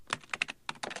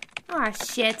Aw,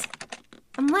 shit.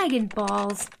 I'm lagging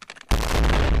balls.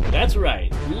 That's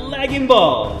right, Lagging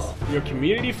Balls, your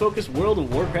community-focused World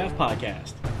of Warcraft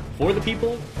podcast. For the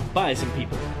people, by some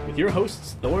people, with your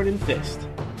hosts, Thorn and Fist.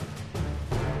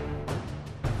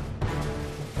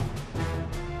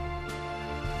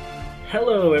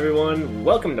 Hello everyone,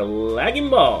 welcome to Lagging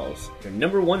Balls, your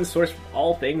number one source for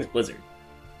all things Blizzard.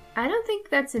 I don't think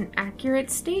that's an accurate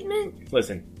statement.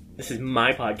 Listen, this is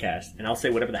my podcast, and I'll say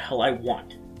whatever the hell I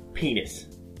want. Penis.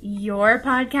 Your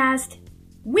podcast?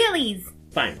 Willies!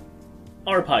 Fine.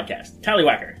 Our podcast,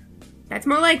 Tallywhacker. That's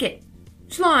more like it.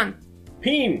 Schlong.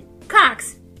 Peen.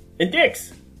 Cocks. And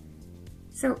dicks.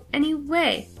 So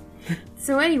anyway,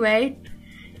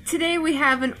 today we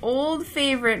have an old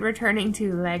favorite returning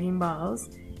to Lagging Balls,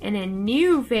 and a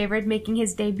new favorite making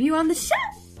his debut on the show.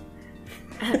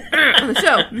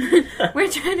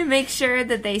 We're trying to make sure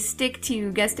that they stick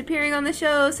to guest appearing on the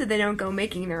show so they don't go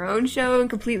making their own show and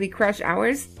completely crush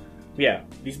ours. Yeah,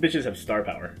 these bitches have star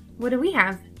power. What do we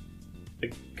have?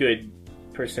 A good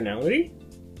personality?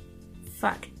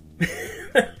 Fuck.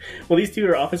 Well, these two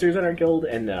are officers in our guild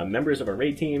and members of our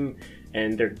raid team,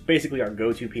 and they're basically our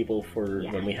go-to people for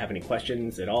when we have any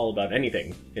questions at all about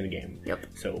anything in the game. Yep.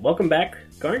 So welcome back,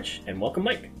 Garnch, and welcome,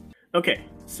 Mike. Okay,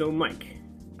 so Mike,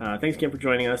 thanks again for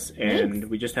joining us, and Thanks.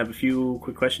 we just have a few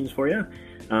quick questions for you.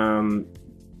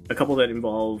 A couple that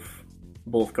involve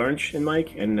both Garnch and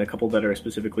Mike, and a couple that are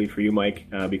specifically for you, Mike,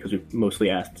 because we've mostly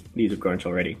asked these of Garnch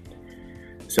already.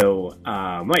 So,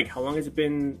 Mike, how long has it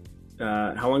been?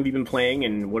 How long have you been playing,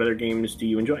 and what other games do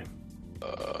you enjoy?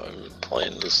 I've been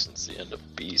playing this since the end of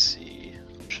BC,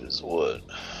 which is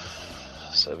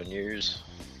 7 years?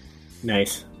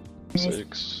 Nice.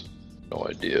 6? No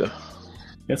idea.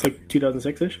 That's like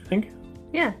 2006-ish, I think?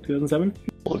 Yeah. 2007?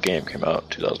 Well, the game came out in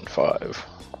 2005,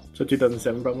 So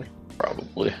 2007, probably.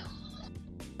 probably.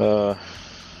 But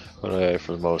I,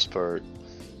 for the most part,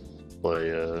 play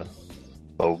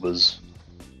MOBAs,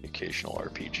 occasional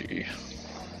RPG.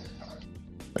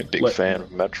 I'm a big fan of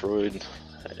Metroid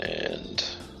and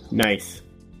Nice.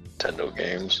 Nintendo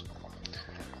games,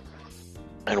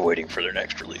 and waiting for their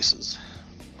next releases.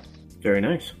 Very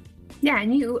nice. Yeah,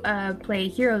 and you play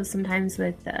Heroes sometimes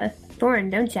with Thorn,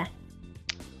 don't ya?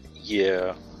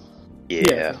 Yeah.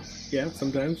 Yeah,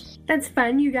 sometimes. That's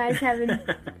fun. You guys having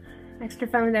extra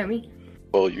fun without me?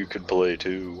 Well, you could play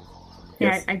too.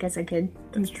 Yeah, Yes. I guess I could.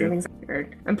 That's true.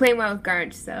 I'm playing well with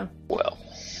Garnch, so. Well.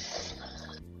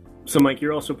 So, Mike,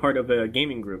 you're also part of a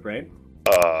gaming group, right?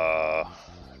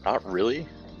 Not really.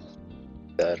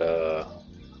 That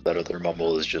other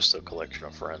mumble is just a collection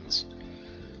of friends.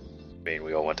 I mean,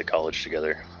 we all went to college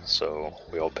together, so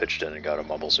we all pitched in and got a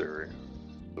mumble server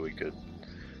so we could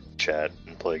chat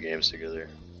and play games together,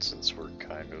 since we're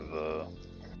kind of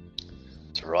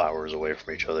several hours away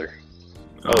from each other.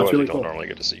 Oh, Otherwise, that's really we don't cool. normally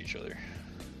get to see each other.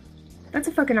 That's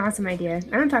a fucking awesome idea.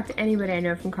 I don't talk to anybody I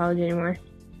know from college anymore.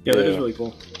 Yeah, that is Yeah. really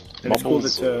cool. And it's cool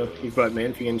Mumbles, that you brought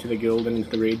Manfi into the guild and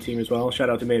the raid team as well.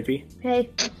 Shout out to Manfi. Hey,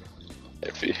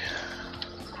 Iffy.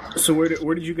 So where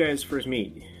did you guys first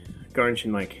meet? Garnch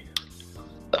and Mike.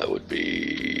 That would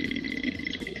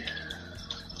be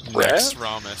Rex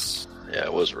Wrath? Ramus. Yeah,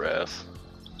 it was Wrath.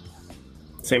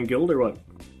 Same guild or what?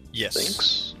 Yes.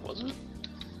 Thinks, was it?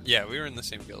 Yeah, we were in the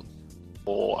same guild.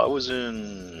 Oh, I was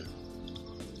in.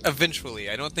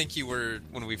 Eventually, I don't think you were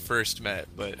when we first met,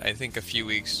 but I think a few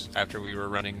weeks after we were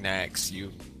running Nax,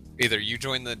 you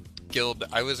joined the guild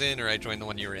I was in, or I joined the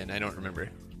one you were in. I don't remember.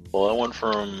 Well, I went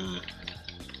from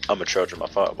I'm in charge of my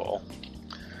fireball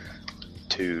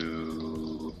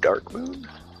to Darkmoon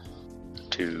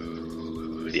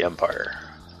to the Empire.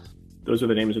 Those are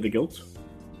the names of the guilds?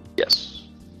 Yes.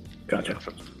 Gotcha.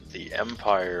 From the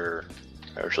Empire,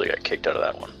 I actually got kicked out of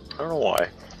that one. I don't know why.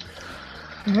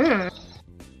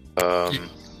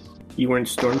 You weren't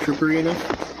Stormtrooper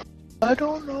enough? I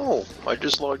don't know. I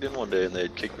just logged in one day and they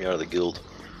had kicked me out of the guild.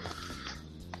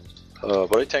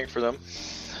 But I tanked for them.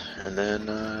 And then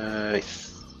I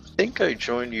think I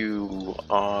joined you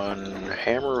on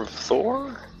Hammer of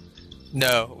Thor?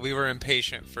 No, we were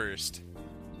impatient first.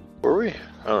 Were we?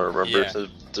 I don't remember. Yeah.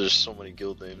 There's so many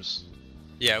guild names.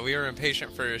 Yeah, we were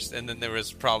impatient first, and then there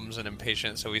was problems in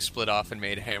impatient, so we split off and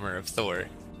made Hammer of Thor.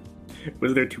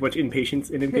 Was there too much impatience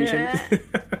in impatient?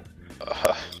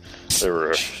 There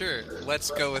were Sure, let's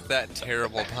go with that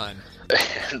terrible pun. a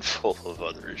handful of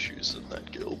other issues in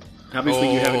that guild.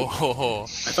 Obviously, you haven't. Oh,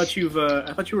 I thought you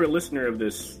were a listener of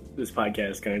this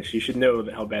podcast, Garnch. You should know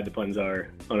how bad the puns are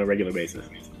on a regular basis.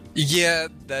 yeah,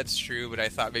 that's true, but I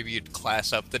thought maybe you'd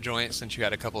class up the joint since you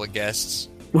had a couple of guests.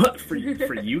 What for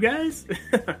you guys?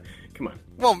 Come on.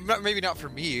 Well, maybe not for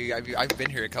me. I've been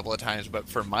here a couple of times, but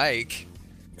for Mike,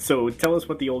 So tell us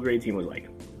what the old raid team was like.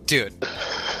 Dude.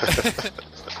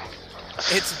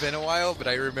 It's been a while, but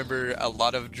I remember a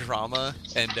lot of drama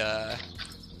and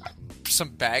some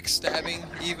backstabbing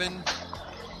even.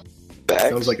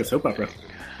 Sounds like a soap opera.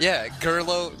 Yeah,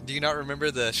 Gerlo, do you not remember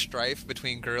the strife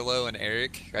between Gerlo and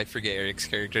Eric? I forget Eric's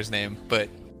character's name, but...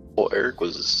 Well, Eric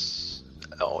was...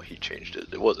 Oh, he changed it.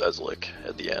 It was Ezlik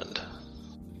at the end.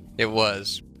 It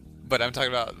was. But I'm talking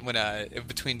about when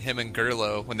between him and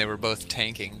Gerlo, when they were both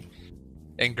tanking.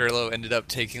 And Gerlo ended up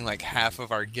taking like half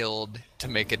of our guild to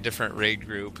make a different raid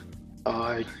group.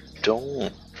 I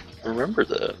don't remember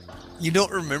that. You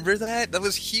don't remember that? That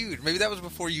was huge. Maybe that was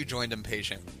before you joined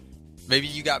Impatient. Maybe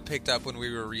you got picked up when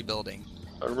we were rebuilding.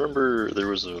 I remember there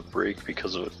was a break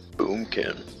because of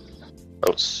Boomkin.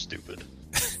 That was stupid.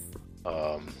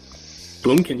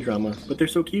 Bloomkin drama, but they're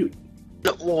so cute.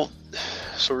 No, well,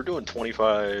 so we're doing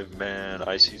 25-man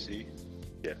ICC.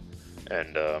 Yeah.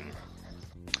 And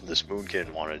this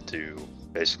Moonkin wanted to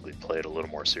basically play it a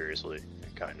little more seriously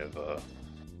and kind of,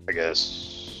 I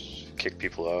guess, kick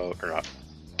people out, or not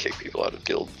kick people out of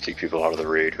guild, kick people out of the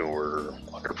raid who were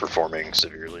underperforming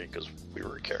severely because we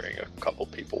were carrying a couple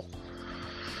people.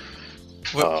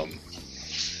 What,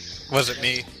 was it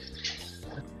me?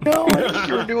 No, I think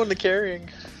you were doing the carrying.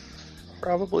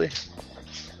 Probably.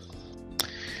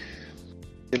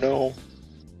 You know,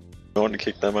 I wanted to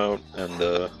kick them out, and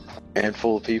a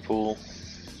handful of people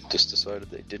just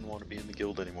decided they didn't want to be in the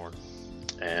guild anymore,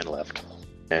 and left.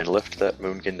 And left that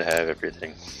Moonkin to have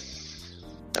everything.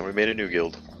 And we made a new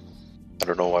guild. I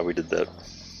don't know why we did that.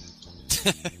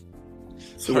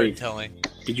 So Hard wait, telling.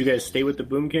 did you guys stay with the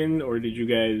Boomkin, or did you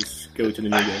guys go to the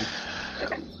new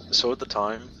guild? So at the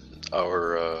time,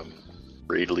 our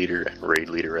raid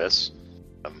leaderess,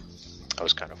 I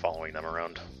was kind of following them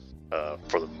around.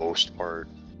 For the most part,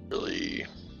 really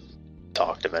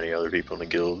talked to many other people in the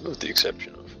guild, with the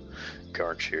exception of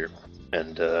Garch here.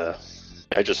 And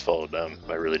I just followed them.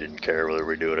 I really didn't care whether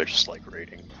we do it, I just like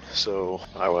raiding. So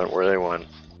I went where they went.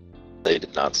 They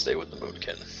did not stay with the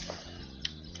Moonkin.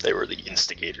 They were the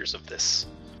instigators of this.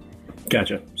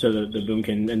 Gotcha. So the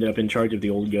Boomkin ended up in charge of the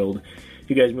old guild.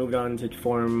 You guys moved on to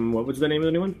form, what was the name of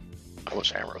the new one? That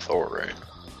was Hammer of Thor, right?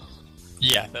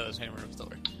 Yeah, that was Hammer of Thor.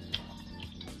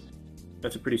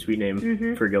 That's a pretty sweet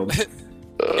name for a guild.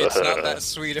 It's not that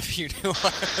sweet if you knew what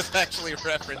I was actually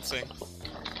referencing.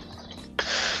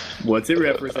 What's it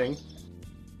referencing?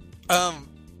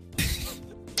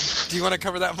 Do you want to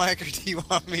cover that, Mike, or do you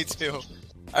want me to?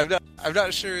 I'm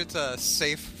not sure it's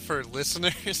safe for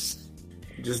listeners.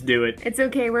 Just do it. It's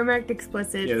okay, we're marked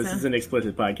explicit. Yeah, this so. is an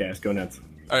explicit podcast. Go nuts.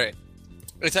 Alright.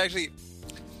 It's actually...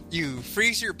 You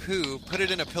freeze your poo, put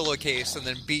it in a pillowcase, and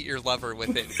then beat your lover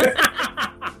with it.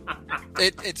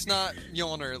 It's not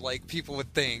Mjolnir like people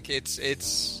would think.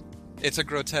 It's a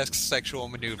grotesque sexual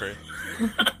maneuver.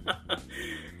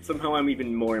 Somehow I'm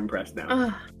even more impressed now.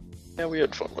 Ugh. Yeah, we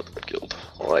had fun with the guild.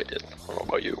 Well, I did. I don't know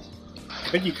about you. I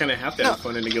think you kind of have to have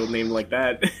fun in a guild named like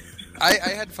that. I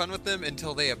had fun with them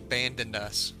until they abandoned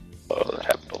us. Oh, that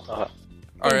happened a lot.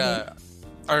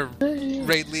 Our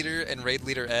raid leader and raid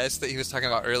leader S that he was talking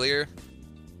about earlier,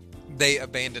 they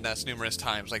abandoned us numerous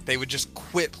times. Like, they would just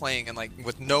quit playing and, like,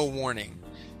 with no warning.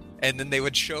 And then they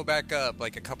would show back up,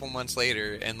 like, a couple months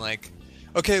later and, like,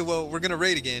 okay, well, we're gonna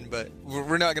raid again, but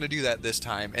we're not gonna do that this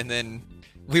time. And then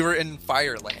we were in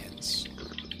Firelands.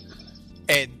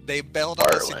 And they bailed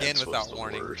on us again without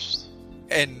warning. Worst.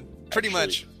 And pretty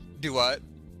much, do what?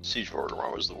 Siege of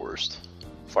Orgrimmar was the worst.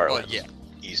 Firelands, Well, yeah.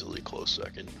 easily close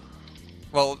second.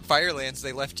 Well, Firelands,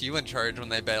 they left you in charge when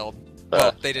they bailed. Ah.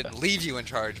 Well, they didn't leave you in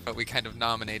charge, but we kind of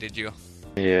nominated you.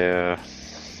 Yeah.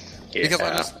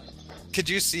 Because could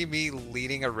you see me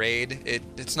leading a raid?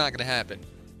 It's not gonna happen.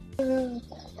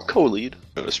 Co-lead,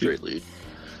 not a straight lead.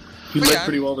 You Well, played yeah,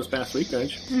 pretty well this past week,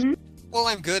 Nudge. Well,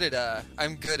 I'm good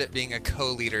at being a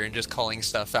co-leader and just calling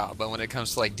stuff out. But when it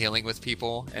comes to like dealing with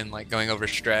people and like going over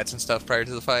strats and stuff prior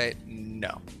to the fight,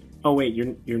 no. Oh wait,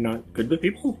 you're not good with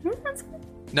people?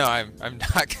 No, I'm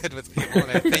not good with people,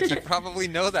 and I think you probably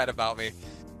know that about me.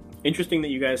 Interesting that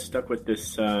you guys stuck with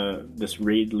this this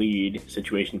raid lead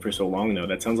situation for so long, though.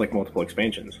 That sounds like multiple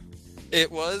expansions.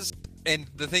 It was, and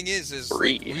the thing is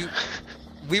Three.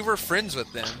 we were friends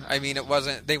with them. I mean,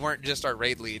 they weren't just our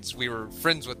raid leads. We were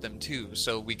friends with them too.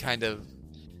 So we kind of,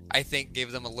 I think,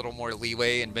 gave them a little more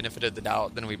leeway and benefit of the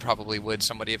doubt than we probably would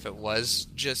somebody if it was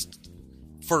just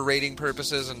for raiding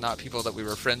purposes and not people that we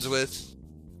were friends with.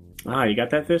 Ah, you got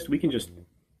that, Fist? We can just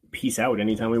peace out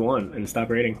anytime we want and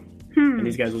stop raiding. And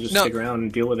these guys will just stick around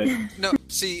and deal with it. No,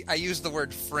 see, I used the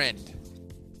word friend.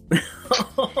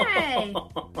 Hey!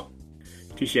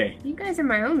 Touche. You guys are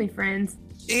my only friends.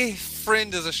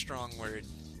 Friend is a strong word.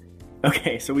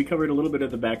 Okay, so we covered a little bit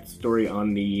of the backstory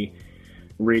on the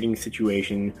raiding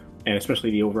situation, and especially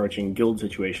the overarching guild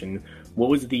situation. What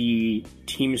was the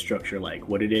team structure like?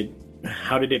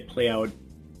 How did it play out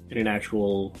in an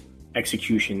actual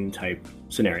execution type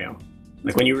scenario?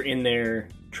 Like when you were in there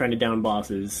trying to down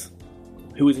bosses,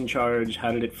 who was in charge?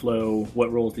 How did it flow?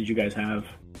 What roles did you guys have?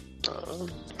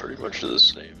 Pretty much the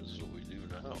same as what we do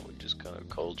now. We just kind of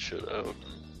called shit out.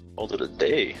 Called it a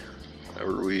day.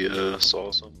 Whenever we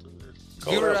saw something.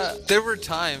 There were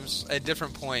times at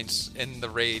different points in the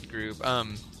raid group.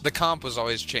 The comp was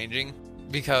always changing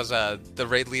because the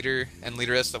raid leader and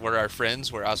leaderess that were our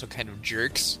friends were also kind of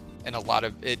jerks, and a lot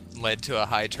of it led to a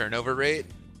high turnover rate.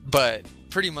 But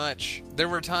pretty much, there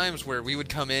were times where we would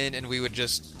come in and we would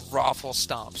just raffle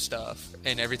stomp stuff,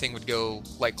 and everything would go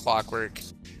like clockwork.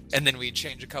 And then we'd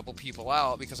change a couple people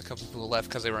out because a couple people left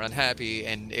because they were unhappy,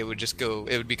 and it would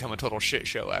become a total shit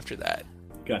show after that.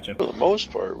 Gotcha. For the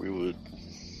most part, we would,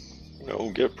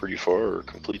 get pretty far or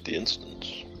complete the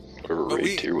instance. Whatever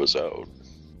raid tier was out.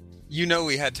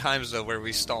 We had times, though, where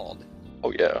we stalled.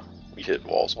 Oh, yeah. We hit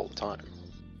walls all the time.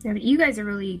 Yeah, but you guys are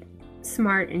really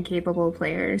smart and capable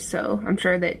players, so I'm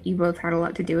sure that you both had a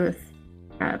lot to do with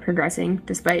progressing,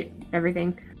 despite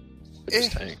everything. I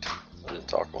just tanked. I didn't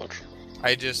talk much.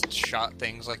 I just shot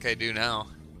things like I do now.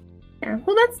 Yeah,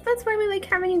 well, that's why we like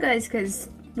having you guys, because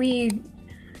we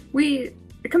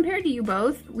compared to you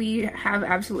both, we have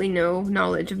absolutely no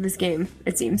knowledge of this game,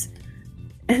 it seems.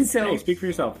 And so, hey, speak for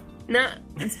yourself. Nah,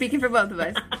 I'm speaking for both of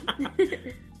us.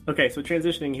 Okay, so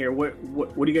transitioning here, what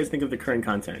do you guys think of the current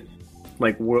content?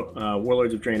 Like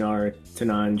Warlords of Draenor,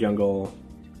 Tanan, Jungle.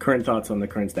 Current thoughts on the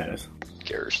current status?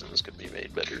 Garrisons could be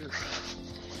made better.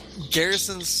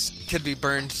 Garrisons could be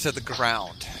burned to the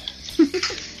ground.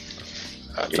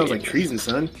 Sounds like treason,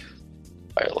 son.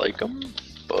 I like them,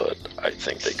 but I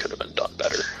think they could have been done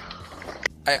better.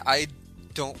 I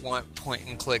don't want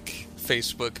point-and-click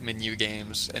Facebook menu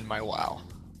games in my WoW.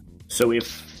 So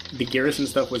if the garrison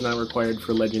stuff was not required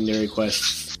for legendary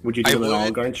quests, would you do it all,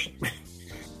 Garnch?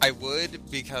 I would,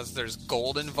 because there's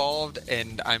gold involved,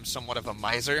 and I'm somewhat of a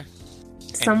miser.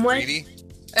 Somewhat? And greedy.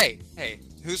 Hey,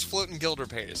 who's floating guild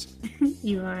repairs?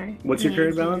 You are. What's your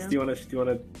current balance? Do you want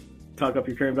to talk up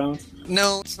your current balance?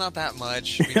 No, it's not that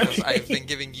much, because I've been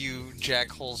giving you Jack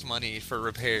Hole's money for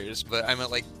repairs, but I'm at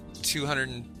like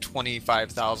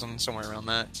 225,000, somewhere around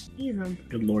that. Even.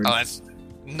 Good lord. Oh, that's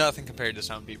nothing compared to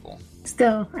some people.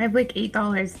 Still, I have like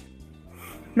 $8.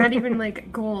 Not even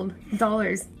like gold.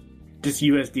 Dollars. Just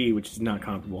USD, which is not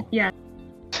comparable. Yeah.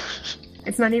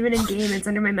 It's not even in game, it's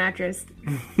under my mattress.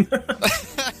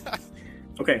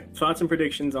 Okay, thoughts and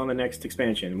predictions on the next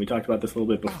expansion. We talked about this a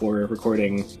little bit before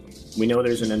recording. We know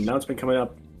there's an announcement coming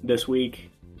up this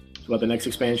week about the next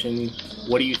expansion.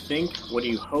 What do you think? What do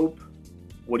you hope?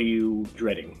 What are you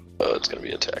dreading? It's going to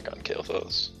be Attack on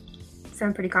Kael'thas.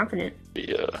 Sound pretty confident.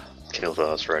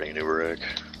 Kael'thas riding a new rig.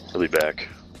 He'll be back.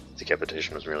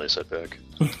 Decapitation was merely a setback.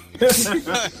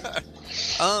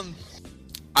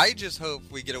 I just hope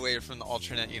we get away from the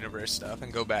alternate universe stuff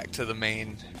and go back to the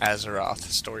main Azeroth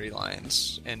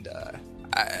storylines. And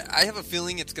I have a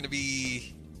feeling it's going to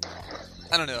be...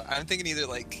 I don't know. I'm thinking either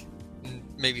like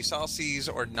maybe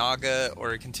Salsies or Naga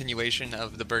or a continuation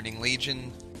of the Burning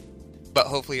Legion. But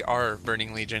hopefully our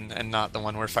Burning Legion and not the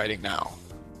one we're fighting now.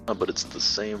 But it's the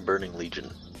same Burning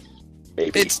Legion.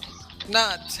 Maybe. It's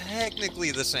not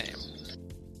technically the same.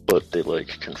 But they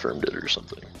confirmed it or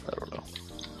something. I don't know.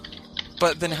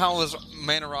 But then how was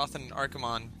Manaroth and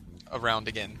Archimonde around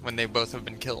again when they both have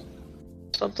been killed?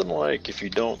 Something like if you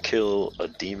don't kill a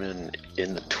demon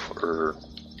in the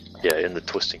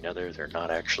Twisting Nether, they're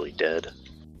not actually dead.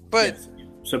 But yes.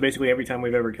 So basically, every time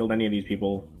we've ever killed any of these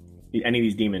people, any of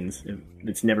these demons,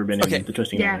 it's never been in the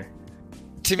Twisting Nether.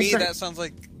 To me, that sounds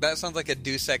like a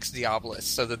Deus Ex Diablos,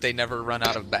 so that they never run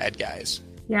out of bad guys.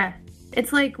 Yeah.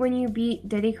 It's like when you beat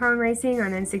Diddy Kong Racing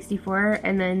on N64,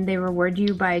 and then they reward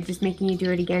you by just making you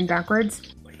do it again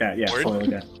backwards. Like that, yeah, totally like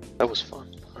that. That was fun.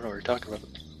 I don't know what you're talking about.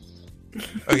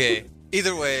 Okay,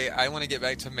 either way, I want to get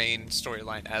back to main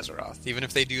storyline Azeroth, even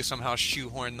if they do somehow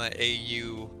shoehorn the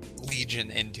AU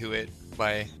Legion into it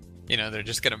by, they're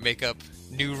just going to make up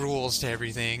new rules to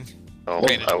everything. Oh,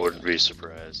 I wouldn't be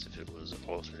surprised if it was an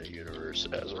alternate universe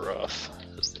Azeroth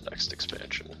as the next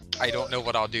expansion. I don't know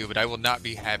what I'll do, but I will not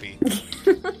be happy.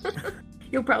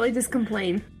 You'll probably just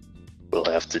complain. We'll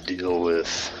have to deal with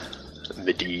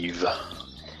Medivh,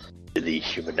 the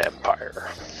human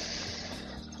empire.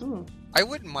 Ooh. I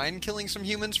wouldn't mind killing some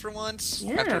humans for once,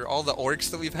 Yeah. after all the orcs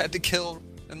that we've had to kill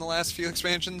in the last few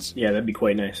expansions. Yeah, that'd be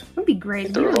quite nice. That'd be great.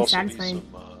 It'd be There would really also satisfying.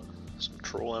 be some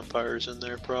troll empires in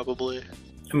there, probably.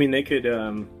 I mean, they could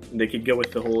go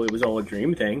with the whole "it was all a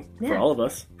dream" thing for Yeah. all of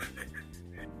us.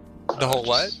 The whole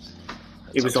what?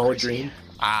 It was sounds all a crazy. dream.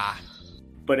 Ah.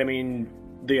 But I mean,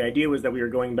 the idea was that we were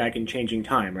going back and changing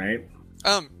time, right?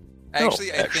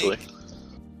 Actually, actually.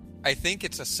 I think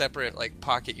it's a separate like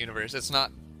pocket universe. It's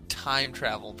not time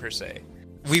travel per se.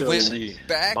 We So- went See,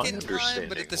 back my in time, but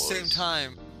understanding at the same was-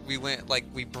 time,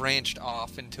 we branched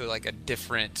off into like a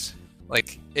different,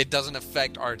 like it doesn't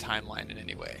affect our timeline in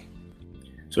any way.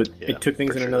 So Yeah, it took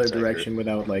things for in sure, another that's accurate. direction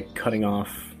without like cutting off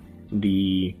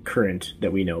the current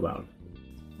that we know about.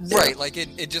 Right, like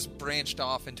it just branched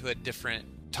off into a different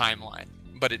timeline,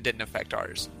 but it didn't affect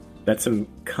ours. That's some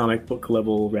comic book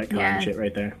level retcon Yeah. shit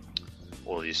right there.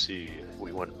 Well, you see,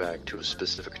 we went back to a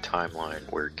specific timeline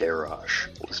where Garrosh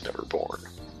was never born.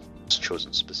 It was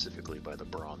chosen specifically by the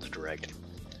Bronze Dragon,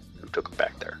 who took him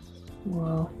back there.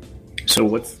 Whoa. So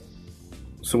what's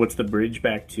the bridge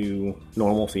back to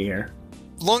normalcy here?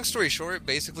 Long story short,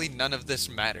 basically none of this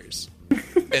matters.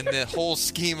 In the whole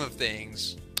scheme of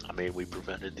things, I mean, we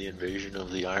prevented the invasion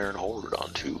of the Iron Horde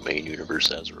onto main universe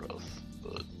Azeroth,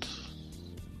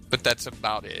 but that's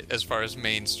about it as far as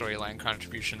main storyline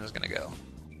contribution is going to go.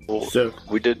 well, So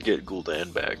we did get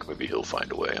Gul'dan back. Maybe he'll find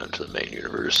a way onto the main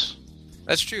universe.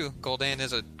 That's true. Gul'dan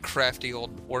is a crafty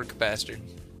old orc bastard.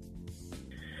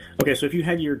 okay, so if you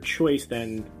had your choice,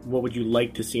 then what would you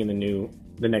like to see in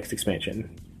the next expansion?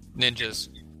 Ninjas.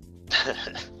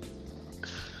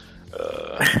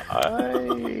 I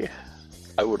would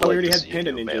Oh, we like already to had see a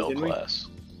panda new ninjas, male didn't we? class.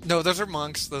 No, those are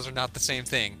monks. Those are not the same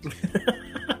thing.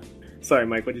 Sorry,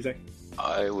 Mike. What'd you say?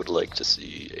 I would like to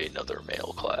see another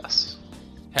male class.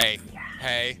 Hey,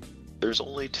 hey. There's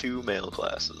only 2 male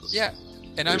classes. Yeah,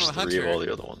 and There's I'm a 3 of all hunter.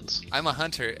 the other ones. I'm a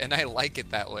hunter, and I like it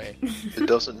that way. It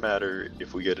doesn't matter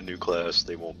if we get a new class,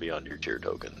 they won't be on your tier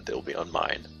token. They'll be on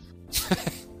mine.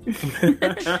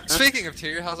 Speaking of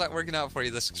tier, how's that working out for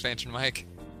you this expansion, Mike?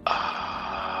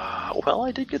 Well,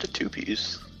 I did get a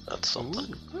 2-piece. That's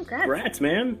something. Congrats. Rats,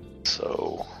 man.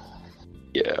 So,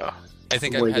 yeah. I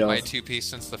think Boy I've had my goes. 2-piece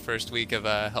since the first week of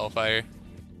Hellfire.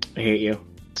 I hate you.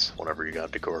 It's whenever you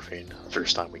got to Gorfine,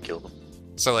 first time we killed him.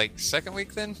 So, like, second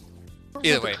week then?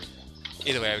 Either way,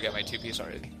 I've got my 2-piece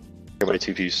already. I got my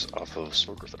 2-piece off of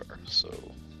Smokerthar, so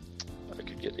I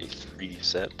could get a 3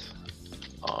 set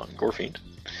on Gorfiend.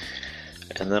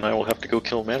 And then I will have to go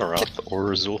kill Manaroth or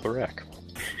Zul'Harak.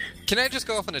 Can I just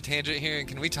go off on a tangent here, and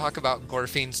can we talk about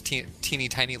Gorfiend's teeny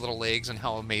tiny little legs and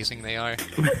how amazing they are?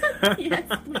 Yes,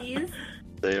 please.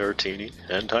 They are teeny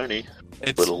and tiny.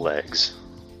 It's Little legs.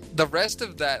 the rest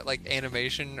of that, like,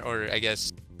 animation, or I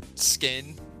guess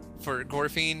skin for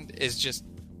Gorfiend is just,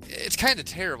 it's kind of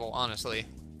terrible, honestly.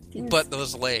 But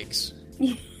those legs.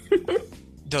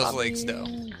 Those legs, though.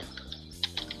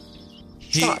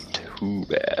 It's not too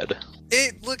bad.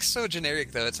 It looks so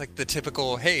generic, though. It's like the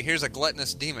typical, hey, here's a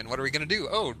gluttonous demon. What are we going to do?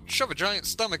 Oh, shove a giant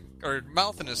stomach or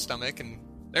mouth in his stomach, and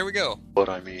there we go. But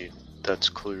I mean, that's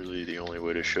clearly the only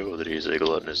way to show that he's a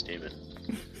gluttonous demon.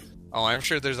 Oh, I'm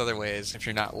sure there's other ways if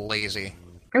you're not lazy.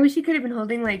 I wish he could have been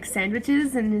holding like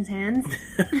sandwiches in his hands.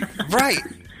 Right!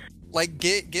 Like,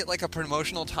 get like a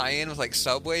promotional tie-in with like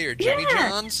Subway or Jimmy Yeah.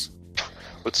 John's.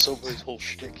 But Subway's whole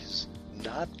shtick is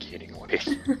not gaining weight.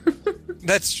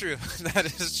 That's true. That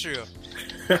is true.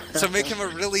 So make him a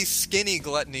really skinny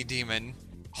gluttony demon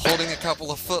holding a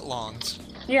couple of footlongs.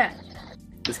 Yeah.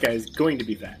 This guy's going to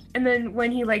be fat. And then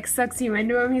when he like sucks you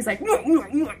into him, he's like.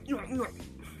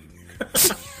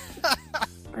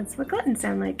 That's what gluttons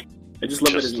sound like. I just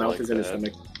love that Just his mouth like is in his that.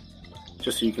 stomach.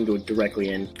 Just so you can go directly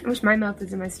in. I wish my mouth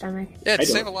was in my stomach. Yeah, I it'd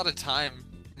save a don't. lot of time,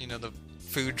 the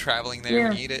food traveling there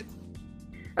when Yeah. you eat it.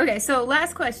 Okay, so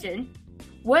last question.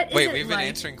 What is Wait, it we've been like...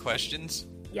 answering questions?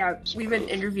 Yeah, we've been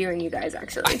interviewing you guys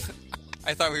actually.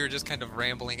 I thought we were just kind of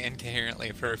rambling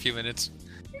incoherently for a few minutes.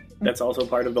 That's also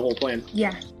part of the whole plan.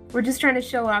 Yeah, we're just trying to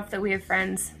show off that we have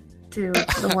friends to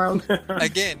the world.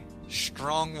 Again,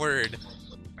 strong word.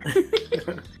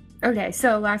 Okay,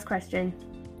 so last question.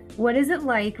 What is it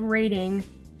like raiding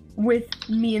with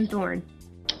me and Thorn?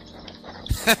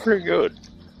 Pretty good,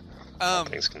 Um,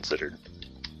 things considered.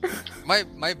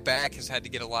 my back has had to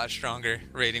get a lot stronger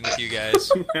raiding with you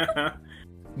guys.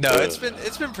 No, it's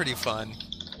been pretty fun.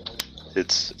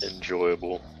 It's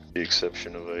enjoyable, with the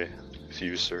exception of a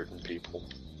few certain people.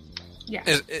 Yeah.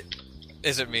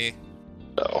 Is it me?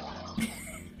 No.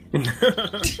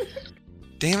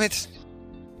 Damn it!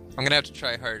 I'm gonna have to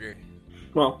try harder.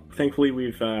 Well, thankfully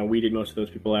we've weeded most of those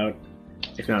people out.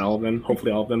 If not all of them.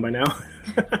 Hopefully all of them by now.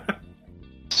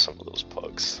 Some of those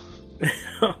pugs.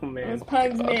 Oh man. Those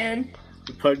pugs, man.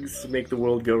 The pugs make the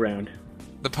world go round.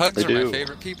 The pugs They are do. my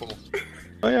favorite people.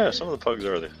 Oh yeah, some of the pugs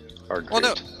are great. Well,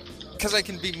 no, because I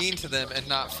can be mean to them and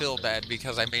not feel bad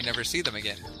because I may never see them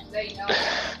again.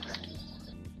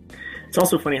 It's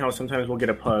also funny how sometimes we'll get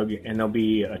a pug and they'll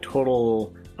be a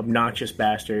total obnoxious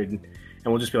bastard, and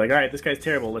we'll just be like, all right, this guy's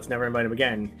terrible, let's never invite him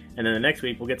again. And then the next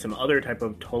week we'll get some other type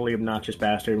of totally obnoxious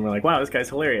bastard, and we're like, wow, this guy's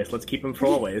hilarious, let's keep him for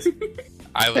always.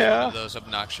 I was one of those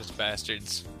obnoxious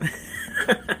bastards.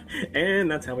 And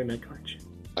that's how we make Crunch.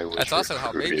 That's also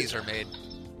how babies are made.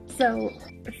 So,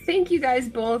 thank you guys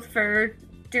both for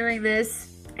doing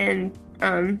this and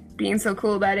being so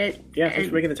cool about it. Yeah, thanks And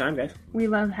for making the time, guys. we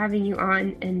love having you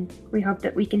on, and we hope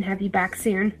that we can have you back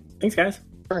soon. Thanks, guys.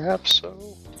 Perhaps so.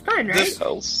 It's fun, right?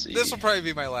 I'll see. This will probably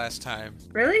be my last time.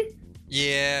 Really?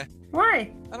 Yeah,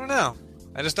 Why? I don't know.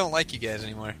 I just don't like you guys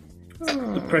anymore.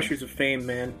 Oh, The pressures of fame,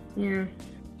 man. yeah.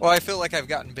 Well, I feel like I've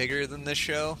gotten bigger than this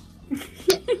show.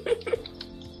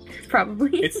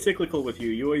 Probably. It's cyclical with you.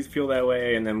 You always feel that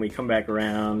way, and then we come back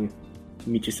around,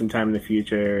 meet you sometime in the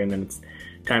future, and then it's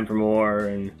time for more,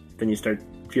 and then you start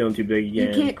feeling too big You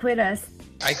again. can't quit us.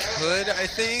 I could, I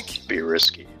think. Be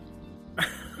risky.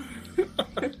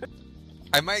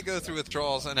 I might go through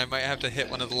withdrawals and I might have to hit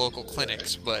one of the local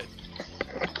clinics, but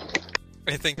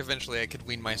I think eventually I could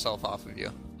wean myself off of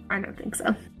you. I don't think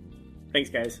so. Thanks,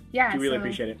 guys. Yeah, We really so-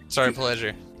 appreciate it. Sorry,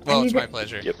 pleasure. Well, it's need my to-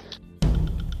 pleasure. Yep.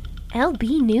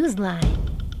 LB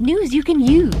Newsline. News you can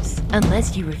use,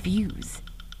 unless you refuse.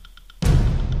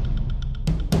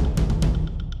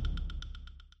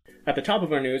 At the top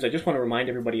of our news, I just want to remind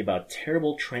everybody about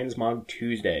Terrible Transmog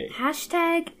Tuesday.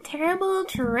 Hashtag Terrible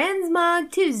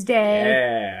Transmog Tuesday.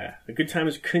 Yeah, the good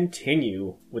times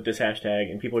continue with this hashtag,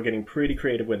 and people are getting pretty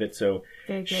creative with it, so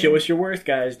Very good. show us your worst,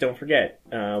 guys. Don't forget,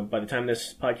 by the time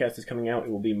this podcast is coming out, it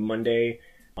will be Monday,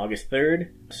 August 3rd,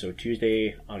 so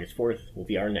Tuesday, August 4th will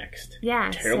be our next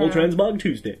Yeah, Terrible so Transmog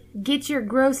Tuesday. get your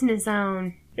grossness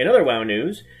on. In other WoW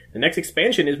news, the next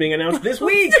expansion is being announced this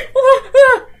week!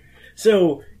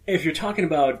 So, if you're talking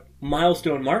about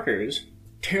milestone markers,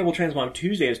 Terrible Transmog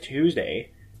Tuesday is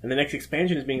Tuesday, and the next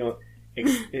expansion is being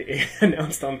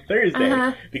announced on Thursday,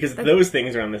 Uh-huh. because those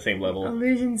things are on the same level.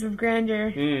 Illusions of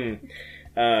grandeur.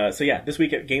 So yeah, this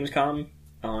week at Gamescom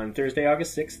on Thursday,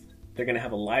 August 6th, they're going to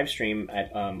have a live stream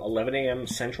at 11 a.m.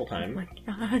 Central Oh Time, my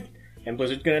god. and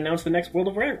Blizzard's going to announce the next World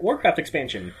of Warcraft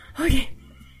expansion. Okay.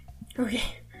 Okay.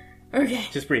 Okay.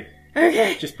 Just breathe.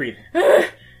 Okay. Just breathe.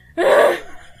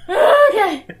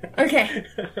 Okay. Okay.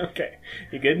 Okay.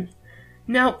 You good?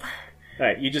 Nope.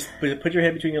 Alright, you just put your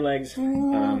head between your legs.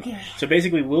 Okay. So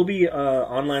basically, we'll be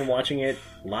online watching it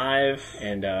live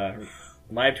and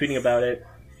live tweeting about it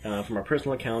from our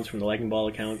personal accounts, from the Lightning Ball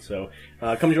account. So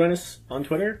come join us on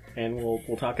Twitter, and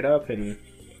we'll talk it up and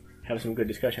have some good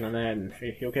discussion on that. And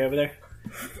you okay over there?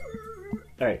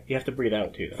 All right, you have to breathe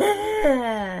out too,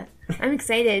 though. I'm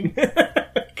excited.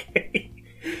 Okay.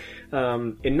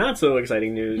 In not so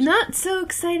exciting news, Not so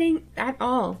exciting at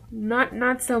all.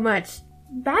 Not so much.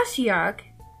 Bashiok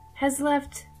has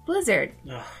left Blizzard.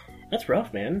 that's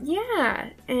rough, man. Yeah,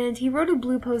 and he wrote a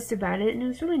blue post about it, and it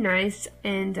was really nice.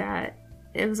 And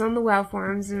it was on the WoW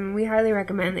forums, and we highly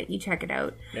recommend that you check it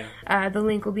out. Yeah. The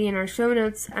link will be in our show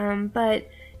notes. But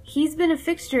he's been a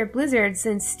fixture at Blizzard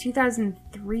since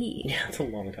 2003. Yeah, it's a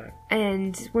long time.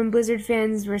 And when Blizzard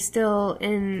fans were still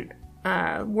in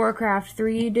Warcraft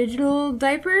 3 digital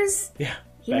diapers, Yeah.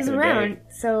 he back was in the around. day.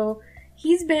 So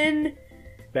he's been,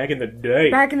 Back in the day.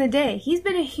 back in the day, he's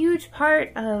been a huge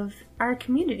part of our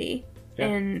community. Yeah.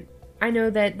 And I know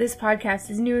that this podcast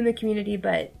is new in the community,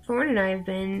 but Thorn and I have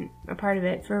been a part of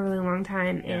it for a really long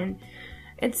time. Yeah. And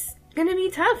it's going to be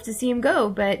tough to see him go.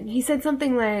 But he said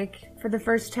something like, for the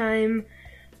first time,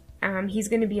 he's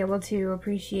going to be able to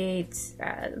appreciate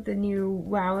the new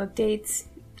WoW updates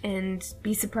and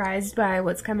be surprised by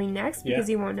what's coming next because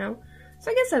he won't know. So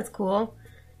I guess that's cool.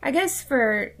 I guess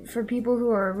for people who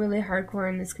are really hardcore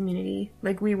in this community,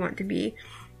 like we want to be,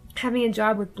 having a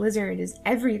job with Blizzard is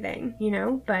everything, you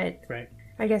know? But Right.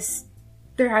 I guess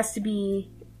there has to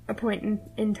be a point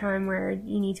in time where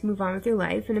you need to move on with your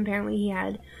life, and apparently he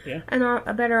had Yeah.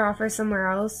 a better offer somewhere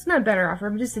else. Not a better offer,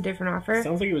 but just a different offer.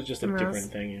 Sounds like it was just a Somewhere different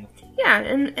else. thing. Yeah,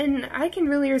 Yeah. and I can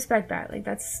really respect that. Like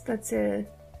that's a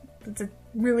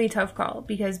really tough call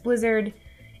because Blizzard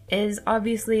is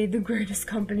obviously the greatest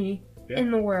company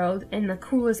in the world and the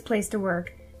coolest place to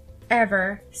work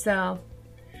ever. So,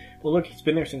 Well, look, he's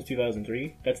been there since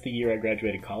 2003. That's the year I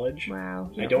graduated college. wow.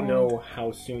 I you're don't old. know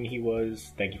how soon he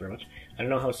was. Thank you very much. I don't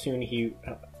know how soon he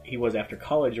was after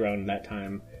college around that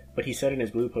time, but he said in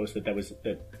his blue post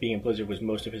that being in Blizzard was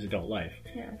most of his adult life.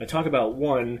 Yeah. I talk about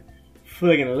one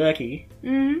friggin' lucky,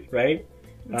 Mhm. right?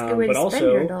 It's a good way But to spend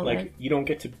your also, adult like, life. you don't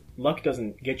get to luck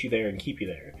doesn't get you there and keep you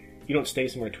there. you don't stay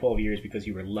somewhere 12 years because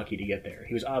you were lucky to get there.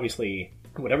 He was obviously,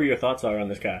 whatever your thoughts are on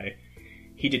this guy,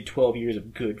 he did 12 years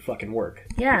of good fucking work.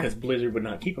 Yeah. Because Blizzard would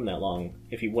not keep him that long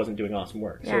if he wasn't doing awesome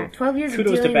work. Yeah, So 12 years of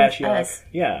kudos to dealing with Bashiok. us.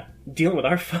 Yeah, dealing with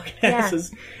our fucking Yeah.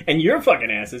 asses and your fucking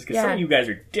asses, because some Yeah. of you guys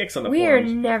are dicks on the We are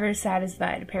forums. never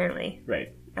satisfied, apparently,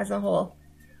 Right. as a whole.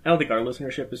 I don't think our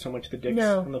listenership is so much the dicks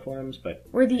No. on the forums, but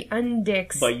We're the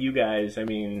undicks. you guys, I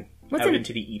mean, What's out an-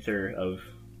 into the ether of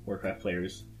Warcraft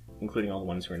players, including all the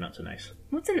ones who are not so nice.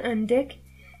 What's an undick?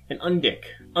 An undick.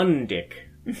 Undick.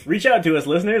 Reach out to us,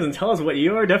 listeners, and tell us what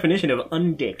your definition of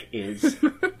undick is.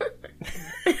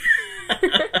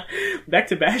 Back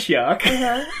to Bashiok.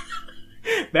 Uh-huh.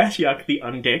 Bashiok, the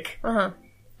undick. Uh-huh.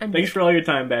 Undick. Thanks for all your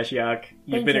time, Bashiok.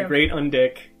 You've Thank been you. a great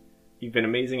undick. You've been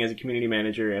amazing as a community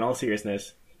manager. In all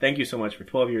seriousness, thank you so much for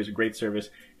 12 years of great service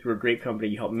through a great company.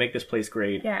 You helped make this place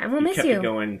great. Yeah, and we'll You miss kept you. it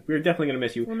going. We're definitely gonna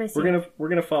miss you. We'll miss we're you.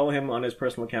 gonna follow him on his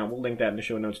personal account. We'll link that in the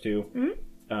show notes too.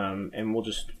 Mm-hmm. And we'll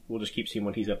just keep seeing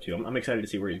what he's up to. I'm excited to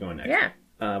see where he's going next. Yeah.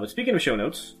 But speaking of show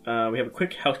notes, we have a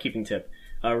quick housekeeping tip.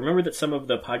 Remember that some of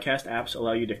the podcast apps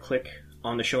allow you to click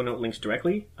on the show note links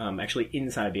directly, actually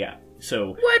inside the app.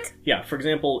 So What? yeah, for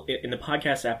example, in the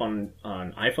podcast app on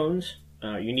iPhones,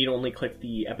 you need only click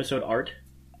the episode art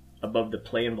above the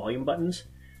play and volume buttons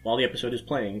while the episode is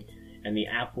playing, and the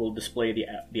app will display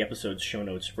the episode's show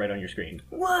notes right on your screen.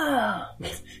 Whoa.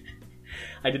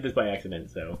 I did this by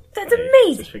accident, so That's I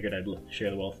amazing. just figured I'd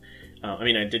share the wealth. I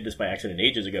mean, I did this by accident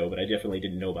ages ago, but I definitely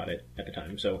didn't know about it at the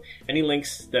time. So any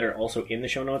links that are also in the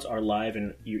show notes are live,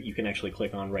 and you can actually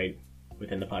click on right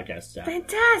within the podcast app.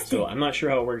 Fantastic. So I'm not sure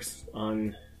how it works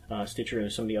on Stitcher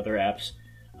and some of the other apps.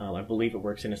 I believe it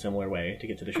works in a similar way to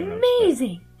get to the show notes.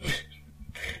 Amazing.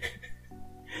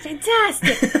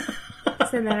 Fantastic.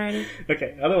 Said that already. but-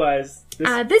 okay, otherwise,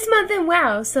 This month in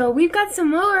WoW, so we've got some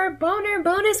more boner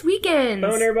bonus weekends.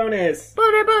 boner bonus!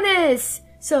 Boner bonus!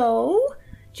 So,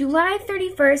 July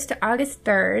 31st to August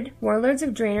 3rd, Warlords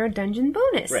of Draenor Dungeon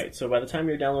bonus. Right, so by the time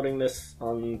you're downloading this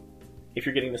if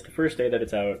you're getting this the first day that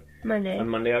it's out, Monday. on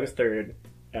Monday, August 3rd,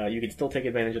 you can still take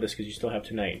advantage of this because you still have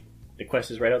tonight. The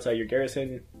quest is right outside your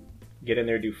garrison. Get in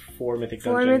there, do 4 mythic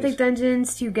Four dungeons. mythic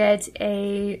dungeons to get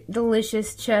a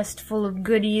delicious chest full of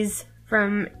goodies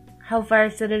from Hellfire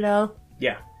Citadel.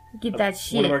 Yeah. Get that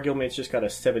shit. One of our guildmates just got a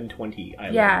 720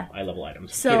 Yeah. eye level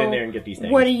items. So, Get in there and get these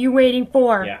things. what are you waiting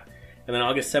for? Yeah. And then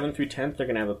August 7th through 10th, they're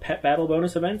going to have a pet battle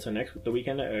bonus event. So the next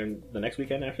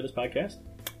weekend after this podcast.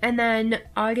 And then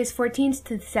August 14th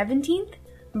to 17th,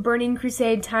 Burning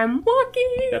Crusade Time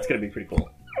Walking. That's going to be pretty cool.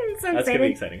 I'm so That's going to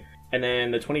be excited. exciting. And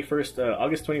then the 21st,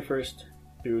 August 21st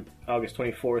through August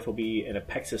 24th will be an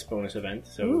Apexis bonus event.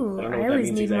 So Ooh, I don't know I what that always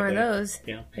means need exactly. more of those.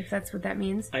 Yeah. If that's what that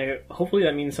means. Hopefully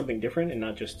that means something different and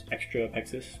not just extra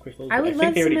Apexis crystals. I but would think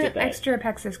love they already some did that. extra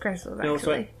Apexis crystals, No,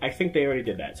 so actually. I think they already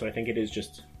did that. So I think it is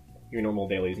just your normal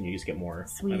dailies and you just get more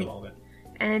Sweet. out of all of it.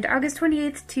 And August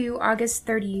 28th to August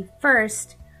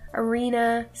 31st,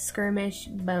 Arena Skirmish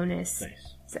bonus.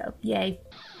 Nice. So, yay.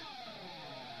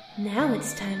 Now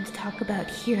it's time to talk about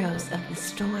Heroes of the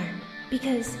Storm.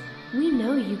 Because we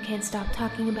know you can't stop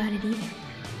talking about it either.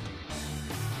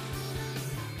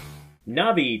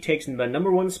 Navi takes the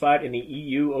number 1 spot in the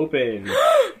EU Open.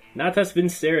 Natas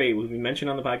Vincere, who we mentioned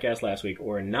on the podcast last week,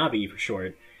 or Navi for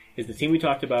short, is the team we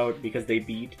talked about because they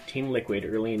beat Team Liquid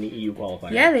early in the EU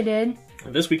qualifier. Yeah, they did.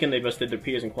 This weekend they busted their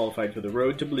peers and qualified for the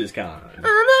road to BlizzCon. On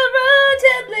the road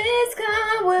to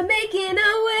BlizzCon, we're making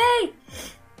our way.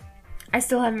 I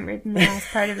still haven't written the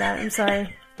last part of that. I'm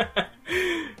sorry.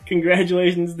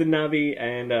 Congratulations to Navi,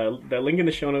 and the link in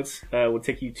the show notes will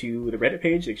take you to the Reddit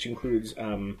page, which includes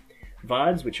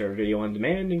VODs, which are video on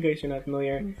demand, in case you're not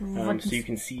familiar. So you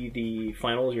can see the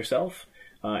finals yourself,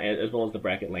 as well as the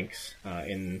bracket links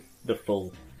in the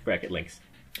full bracket links.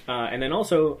 And then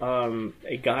also,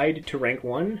 a guide to rank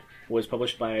 1 was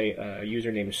published by a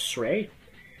user named Srey.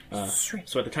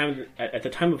 So at the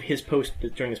time of his post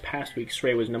during this past week,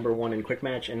 Srey was number 1 in Quick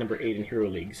Match and number 8 in Hero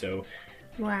League. So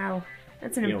Wow.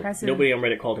 That's an impressive... nobody on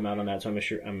Reddit called him out on that, so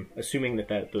I'm assuming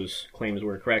that those claims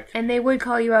were correct. And they would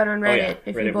call you out on Reddit yeah,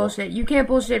 if Reddit you bullshit. You can't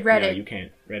bullshit Reddit. Yeah, you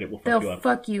can't. Reddit will fuck They'll you up.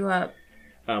 fuck you up.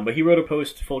 But he wrote a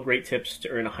post full of great tips to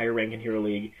earn a higher rank in Hero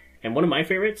League. And one of my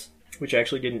favorites, which I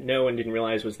actually didn't know and didn't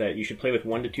realize, was that you should play with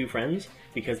 1 to 2 friends,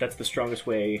 because that's the strongest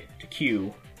way to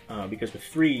queue. Because with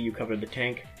 3, you cover the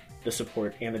tank, the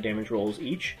support, and the damage rolls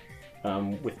each,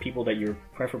 with people that you're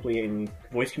preferably in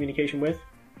voice communication with,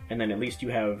 and then at least you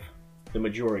have the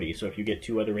majority. So if you get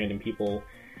 2 other random people,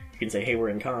 you can say, hey, we're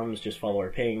in comms, just follow our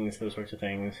pings, those sorts of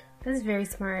things. That's very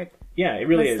smart. Yeah, it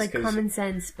really That's is. like common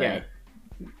sense, but yeah.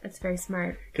 that's very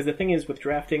smart. Because the thing is, with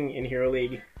drafting in Hero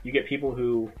League, you get people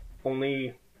who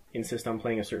only insist on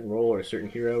playing a certain role or a certain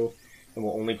hero, and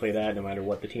will only play that no matter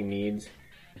what the team needs.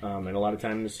 And a lot of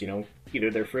times, either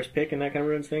their first pick and that kind of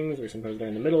ruins things, or sometimes they're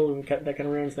in the middle and that kind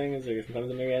of ruins things, or sometimes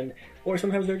in the end, or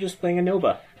sometimes they're just playing a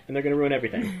Nova and they're going to ruin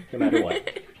everything, no matter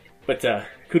what. But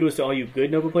kudos to all you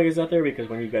good Nova players out there, because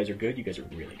when you guys are good, you guys are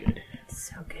really good.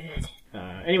 So good.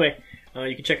 Anyway,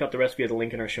 you can check out the rest via the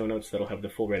link in our show notes. That'll have the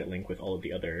full Reddit link with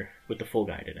with the full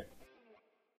guide in it.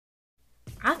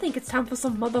 I think it's time for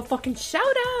some motherfucking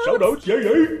shout-outs! Shout-outs,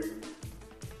 yay!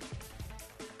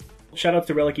 Shout-outs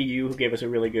to Relic EU, who gave us a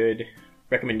really good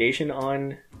recommendation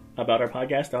about our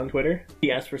podcast on Twitter.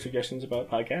 He asked for suggestions about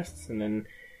podcasts, and then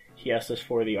he asked us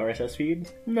for the RSS feed.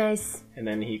 Nice. And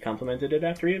then he complimented it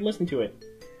after he had listened to it,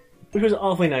 which was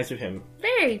awfully nice of him.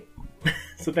 Very.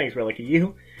 So thanks, Relic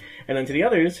EU. And then to the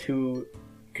others who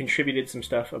contributed some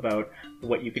stuff about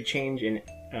what you could change in,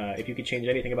 if you could change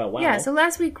anything about WoW. Yeah, so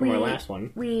last week our last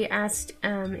one, we asked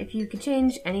if you could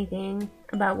change anything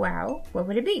about WoW, what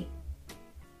would it be?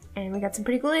 And we got some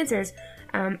pretty cool answers.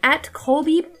 At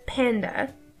Colby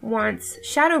Panda wants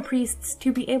Shadow Priests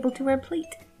to be able to wear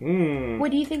plate.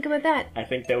 What do you think about that? I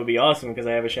think that would be awesome, because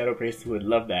I have a Shadow Priest who would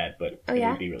love that, but it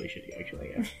would be really shitty,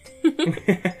 actually, yeah.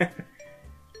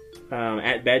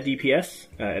 At Bad DPS,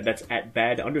 that's at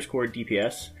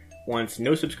Bad_DPS, wants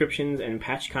no subscriptions and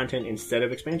patch content instead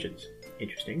of expansions.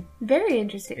 Interesting. Very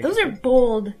interesting. Those are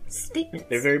bold statements.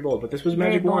 They're very bold, but this was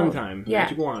Magic Wand time. Yeah,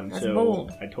 Magic Wand, that's so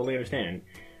bold. I totally understand.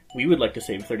 We would like to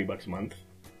save $30 a month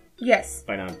Yes.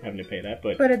 by not having to pay that,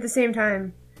 but But at the same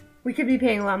time, we could be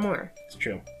paying a lot more. it's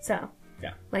true. So,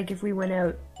 Yeah. like if we went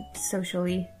out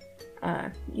socially,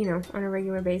 on a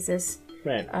regular basis.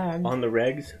 Right. On the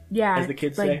regs, Yeah. as the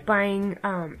kids like say. buying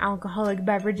alcoholic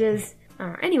beverages.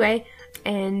 Anyway,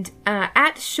 and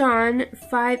at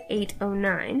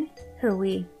Sean5809, who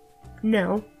we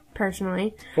know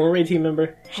personally, Former Raid team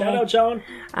member. Shout out, Sean.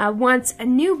 wants a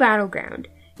new battleground,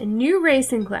 a new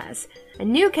racing class, a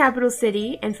new capital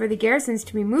city, and for the garrisons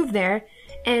to be moved there,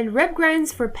 and rep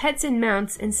grinds for pets and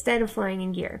mounts instead of flying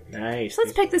in gear. Nice. So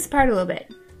let's pick this apart a little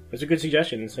bit. Those are good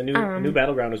suggestions. A new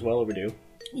battleground is well overdue.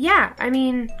 Yeah, I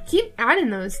mean, keep adding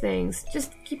those things.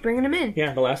 Just keep bringing them in.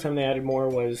 Yeah, the last time they added more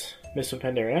was Mists of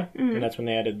Pandaria, and that's when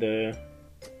they added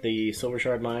the Silver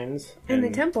Shard Mines And the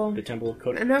temple. The temple of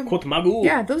And then- Kotamagu.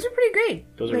 Yeah, those are pretty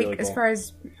great. Those are really as cool. far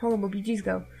as horrible BGs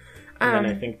go. And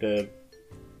then I think the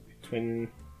Twin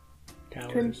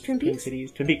Towers, Twin Peaks?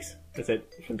 Cities, Twin Peaks. That's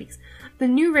it. Twin Peaks. The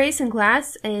new race and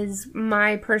class is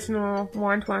my personal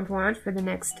want for the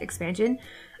next expansion.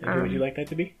 And who would you like that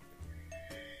to be?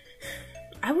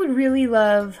 I would really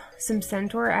love some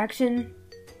centaur action,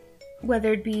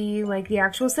 whether it be like the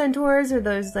actual centaurs or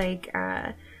those like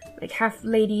half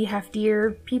lady, half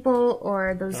deer people,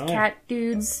 or those cat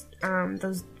dudes,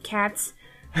 those cats,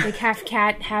 like half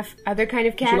cat, half other kind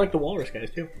of cat. You like the Walrus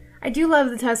guys too. I do love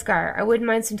the Tuskar. I wouldn't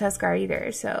mind some Tuskar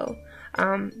either. So,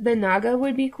 the Naga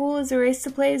would be cool as a race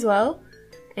to play as well.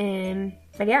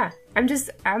 But yeah,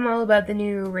 I'm all about the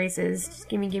new races. Just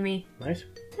gimme. Nice.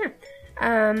 Yeah.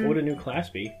 What would a new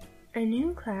class be? A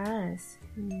new class.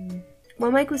 Well,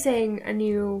 Mike was saying a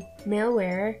new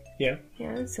malware. Yeah.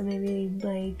 Yeah, so maybe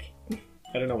like...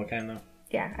 I don't know what kind though.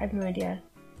 Yeah, I have no idea.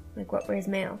 Like what wears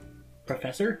mail?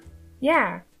 Professor?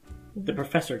 Yeah. The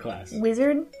Professor class.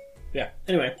 Wizard? Yeah.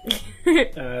 Anyway,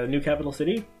 new capital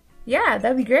city. Yeah,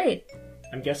 that'd be great.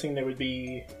 I'm guessing there would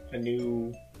be a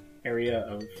new area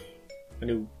of a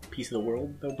new piece of the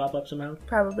world that would pop up somehow.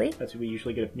 Probably. That's where we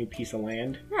usually get a new piece of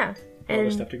land. Yeah. All And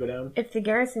this stuff to go down. if the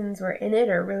garrisons were in it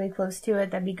or really close to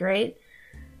it, that'd be great.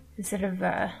 Instead of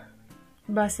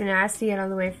busting ass to get all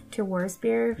the way to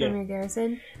Warspear from your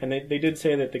garrison. And they did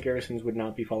say that the garrisons would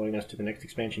not be following us to the next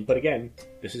expansion. But again,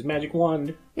 this is Magic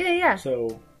Wand, Yeah.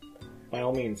 so by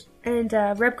all means. And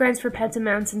rep grinds for pets and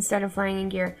mounts instead of flying in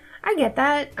gear. I get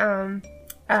that.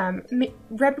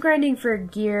 Rep grinding for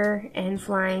gear and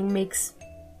flying makes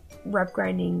rep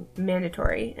grinding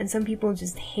mandatory, and some people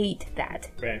just hate that.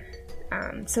 Right.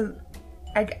 So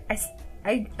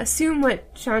I assume what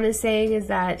Sean is saying is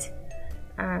that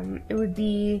it would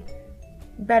be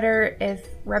better if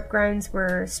rep grinds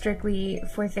were strictly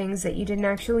for things that you didn't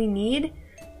actually need,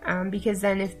 because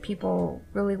then if people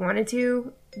really wanted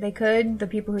to, they could. The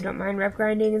people who don't mind rep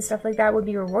grinding and stuff like that would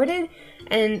be rewarded,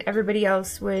 and everybody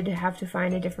else would have to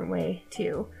find a different way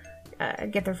to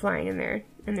get their flying in their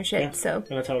shit. Yeah. So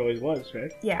And that's how it always was,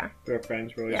 right? yeah. Rep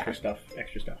grinds were always Yeah. for stuff,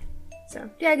 extra stuff. So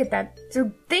yeah, I get that.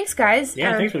 So thanks, guys.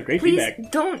 Yeah, thanks for the great please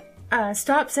feedback. Don't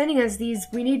stop sending us these.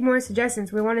 We need more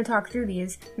suggestions. We want to talk through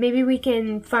these. Maybe we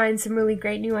can find some really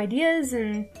great new ideas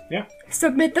and Yeah.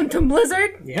 submit them to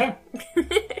Blizzard. Yeah.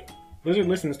 Blizzard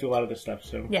listens to a lot of this stuff,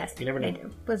 so Yes, you never know. they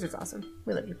do. Blizzard's awesome.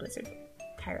 We love you, Blizzard.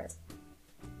 Hire us.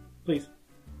 Please.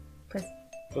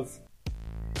 Please.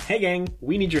 Hey gang,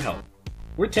 we need your help.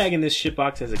 We're tagging this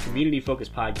shitbox as a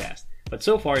community-focused podcast, but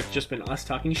so far it's just been us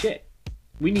talking shit.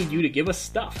 We need you to give us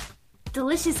stuff.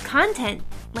 Delicious content,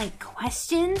 like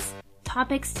questions,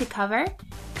 topics to cover,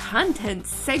 content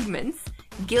segments,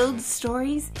 guild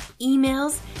stories,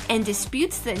 emails, and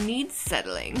disputes that need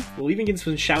settling. We'll even get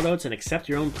some shoutouts and accept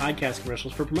your own podcast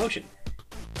commercials for promotion.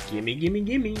 Gimme, gimme,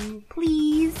 gimme.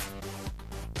 Please.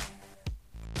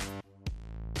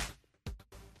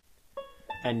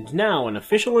 And now an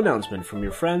official announcement from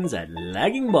your friends at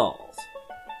Lagging Balls.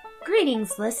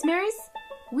 Greetings, listeners.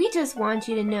 We just want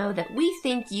you to know that we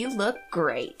think you look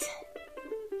great.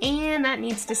 And that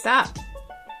needs to stop.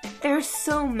 There are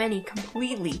so many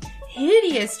completely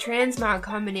hideous transmog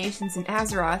combinations in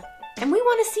Azeroth, and we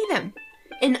want to see them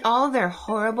in all their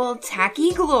horrible,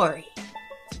 tacky glory.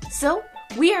 So,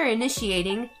 we are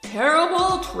initiating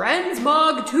Terrible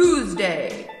Transmog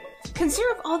Tuesday.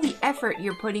 Conserve all the effort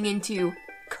you're putting into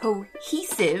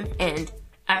cohesive and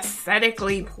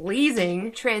aesthetically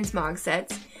pleasing transmog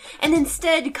sets, and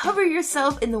instead cover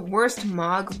yourself in the worst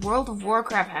mog World of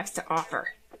Warcraft has to offer.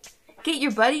 Get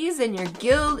your buddies and your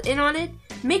guild in on it.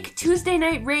 Make Tuesday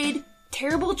night raid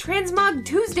Terrible Transmog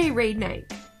Tuesday raid night.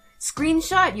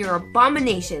 Screenshot your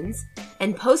abominations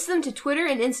and post them to Twitter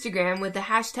and Instagram with the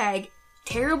hashtag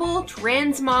Terrible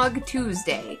Transmog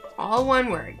Tuesday, all one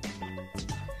word.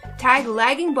 Tag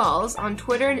Lagging Balls on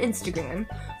Twitter and Instagram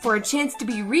for a chance to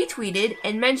be retweeted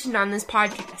and mentioned on this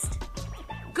podcast.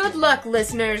 Good luck,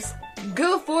 listeners.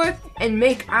 Go forth and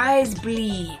make eyes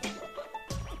bleed.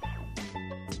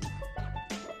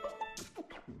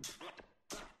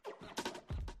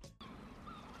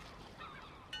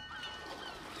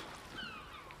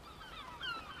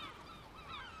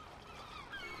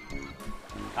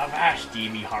 Avast ye,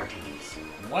 me hearties.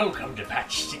 Welcome to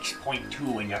patch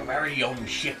 6.2 in your very own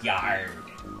shipyard.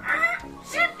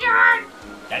 Shipyard!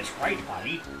 That's right,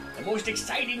 Polly. The most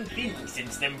exciting thing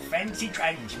since them fancy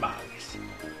transmogs.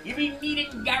 You've been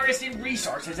needing garrison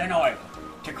resources and oil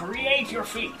to create your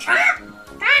fleet. Time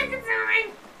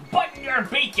consuming! Button your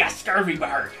beak, you scurvy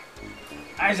bird.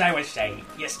 As I was saying,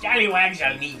 you scallywags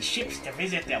will need ships to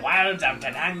visit the wilds of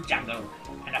Tanan Jungle,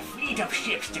 and a fleet of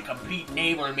ships to complete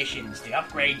naval missions to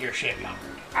upgrade your shipyard.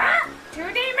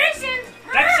 2-day missions!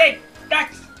 That's it!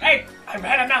 Hey, I've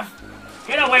had enough!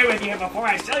 Get away with you before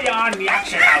I sell you on the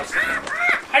auction house!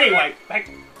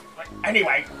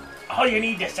 Anyway, all you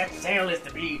need to set sail is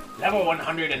to be level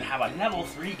 100 and have a level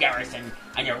 3 garrison,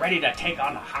 and you're ready to take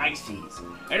on the high seas.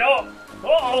 And oh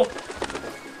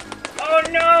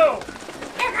no!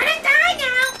 You're gonna die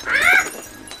now!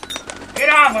 Get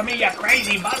off of me, you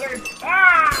crazy buzzard!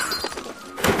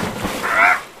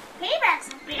 Payback's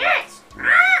a bitch!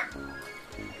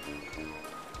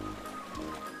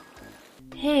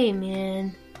 Hey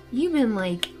man, you've been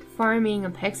farming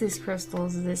Apexis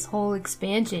crystals this whole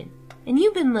expansion, and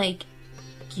you've been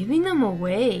giving them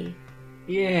away.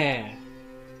 Yeah.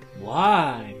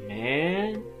 Why,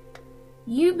 man?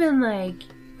 You've been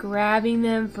grabbing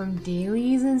them from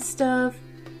dailies and stuff,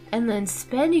 and then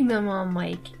spending them on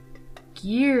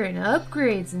gear and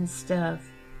upgrades and stuff.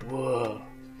 Whoa.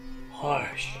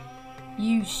 Harsh.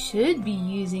 You should be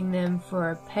using them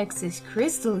for Apexis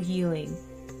crystal healing.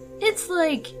 It's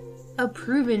a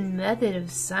proven method of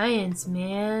science,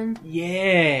 man.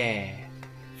 Yeah.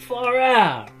 Far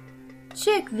out.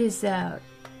 Check this out.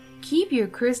 Keep your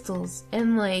crystals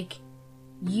and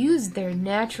use their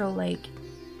natural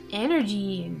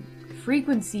energy and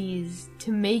frequencies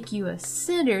to make you a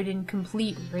centered and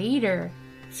complete raider.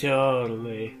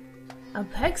 Totally.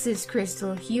 Apexis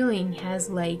crystal healing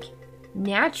has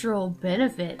natural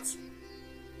benefits.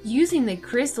 Using the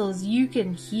crystals, you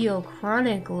can heal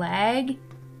chronic lag,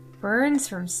 burns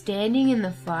from standing in the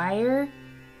fire,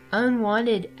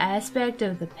 unwanted aspect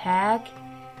of the pack,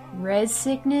 res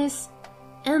sickness,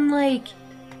 and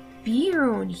be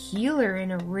your own healer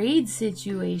in a raid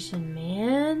situation,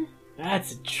 man.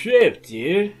 That's a trip,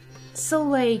 dude.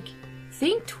 So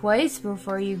think twice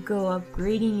before you go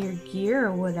upgrading your gear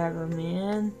or whatever,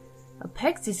 man.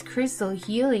 Apexis crystal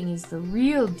healing is the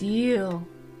real deal.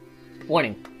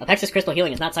 Warning. Apexis crystal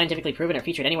healing is not scientifically proven or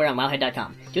featured anywhere on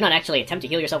Wowhead.com. Do not actually attempt to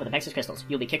heal yourself with Apexis crystals.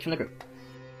 You'll be kicked from the group.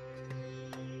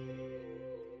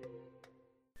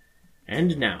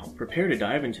 And now, prepare to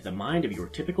dive into the mind of your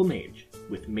typical mage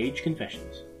with Mage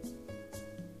Confessions.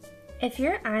 If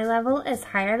your eye level is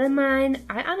higher than mine,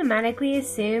 I automatically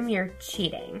assume you're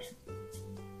cheating.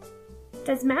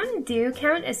 Does Mountain Dew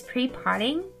count as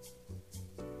pre-potting?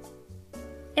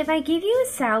 If I give you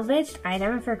a salvaged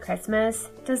item for Christmas,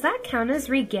 does that count as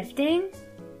regifting?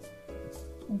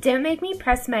 Don't make me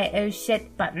press my oh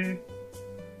shit button.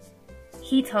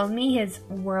 He told me his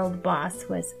world boss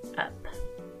was up.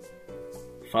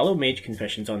 Follow Mage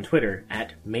Confessions on Twitter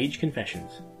at Mage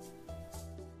Confessions.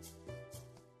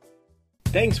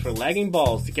 Thanks for lagging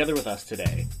balls together with us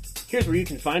today. Here's where you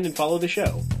can find and follow the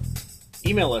show.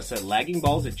 Email us at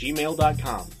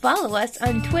laggingballs@gmail.com. Follow us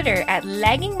on Twitter at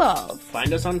laggingballs.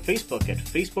 Find us on Facebook at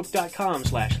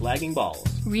facebook.com/laggingballs.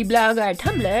 Reblog our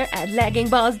Tumblr at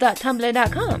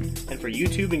laggingballs.tumblr.com. And for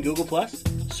YouTube and Google+,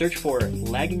 search for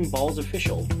Lagging Balls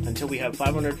Official until we have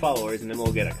 500 followers, and then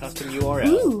we'll get a custom URL.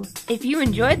 Ooh, if you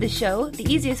enjoyed the show,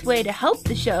 the easiest way to help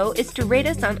the show is to rate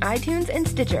us on iTunes and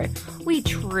Stitcher. We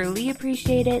truly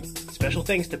appreciate it. Special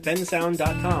thanks to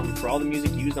bensound.com for all the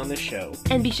music used on this show.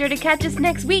 And be sure to catch us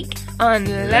next week on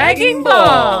Lagging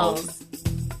Balls.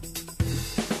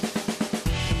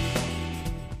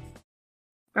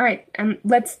 All right,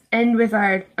 let's end with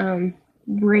our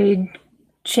raid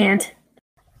chant.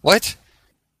 What?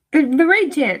 The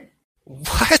raid chant.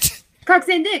 What? Cocks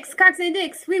and dicks, cocks and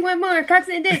dicks. We want more cocks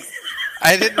and dicks.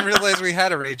 I didn't realize we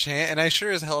had a raid chant, and I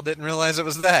sure as hell didn't realize it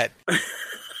was that.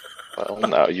 Well,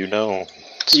 now you know.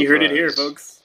 You heard it here, Surprise. folks.